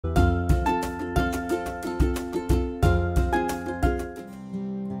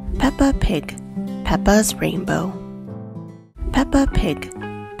Peppa Pig, Peppa's Rainbow. Peppa Pig,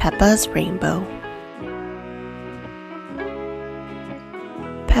 Peppa's Rainbow.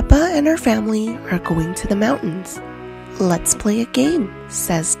 Peppa and her family are going to the mountains. Let's play a game,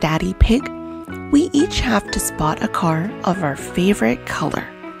 says Daddy Pig. We each have to spot a car of our favorite color.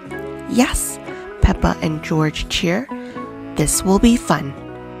 Yes, Peppa and George cheer. This will be fun.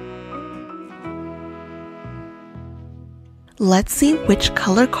 Let's see which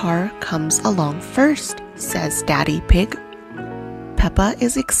color car comes along first, says Daddy Pig. Peppa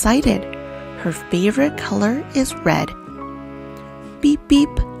is excited. Her favorite color is red. Beep beep.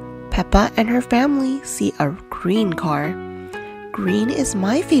 Peppa and her family see a green car. Green is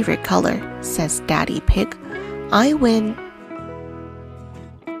my favorite color, says Daddy Pig. I win.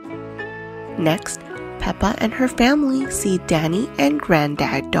 Next, Peppa and her family see Danny and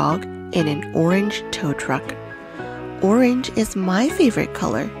Granddad Dog in an orange tow truck. Orange is my favorite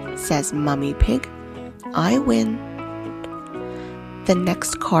color, says Mummy Pig. I win. The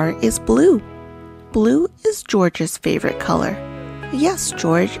next car is blue. Blue is George's favorite color. Yes,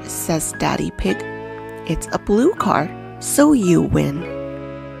 George, says Daddy Pig. It's a blue car, so you win.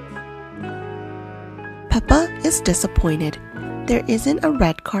 Peppa is disappointed. There isn't a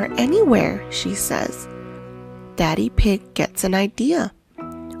red car anywhere, she says. Daddy Pig gets an idea.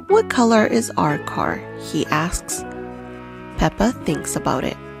 What color is our car? He asks. Peppa thinks about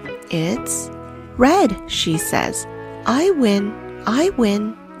it. It's red, she says. I win, I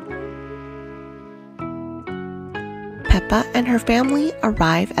win. Peppa and her family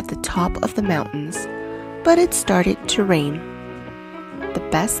arrive at the top of the mountains, but it started to rain. The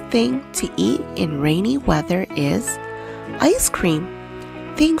best thing to eat in rainy weather is ice cream.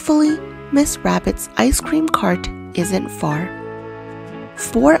 Thankfully, Miss Rabbit's ice cream cart isn't far.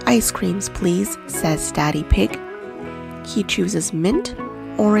 4 ice creams, please, says Daddy Pig. He chooses mint,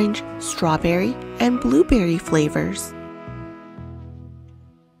 orange, strawberry, and blueberry flavors.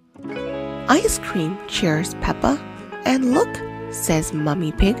 Ice cream, cheers Peppa. And look, says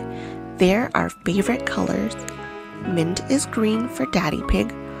Mummy Pig, they're our favorite colors. Mint is green for Daddy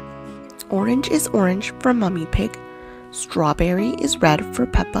Pig. Orange is orange for Mummy Pig. Strawberry is red for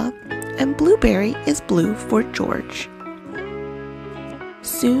Peppa. And blueberry is blue for George.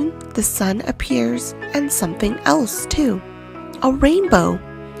 Soon the sun appears and something else too. A rainbow.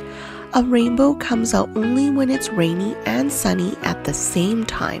 A rainbow comes out only when it's rainy and sunny at the same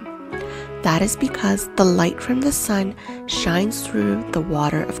time. That is because the light from the sun shines through the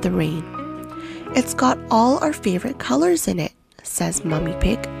water of the rain. It's got all our favorite colors in it, says Mummy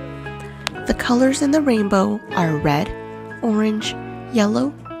Pig. The colors in the rainbow are red, orange,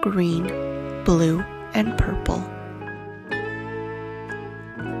 yellow, green, blue, and purple.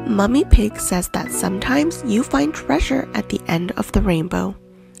 Mummy Pig says that sometimes you find treasure at the end of the rainbow.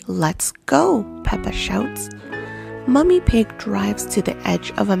 Let's go, Peppa shouts. Mummy Pig drives to the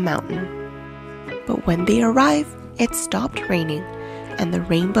edge of a mountain. But when they arrive, it stopped raining and the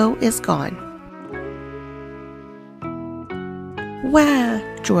rainbow is gone. Wah!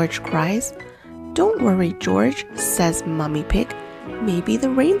 George cries. Don't worry, George, says Mummy Pig. Maybe the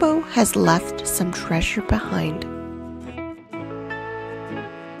rainbow has left some treasure behind.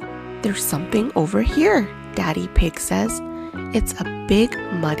 There's something over here, Daddy Pig says. It's a big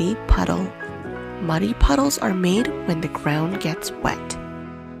muddy puddle. Muddy puddles are made when the ground gets wet.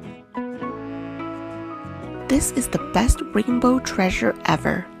 This is the best rainbow treasure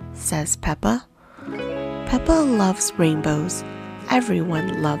ever, says Peppa. Peppa loves rainbows.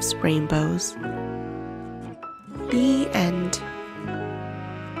 Everyone loves rainbows. The end.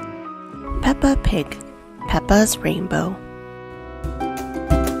 Peppa Pig, Peppa's Rainbow.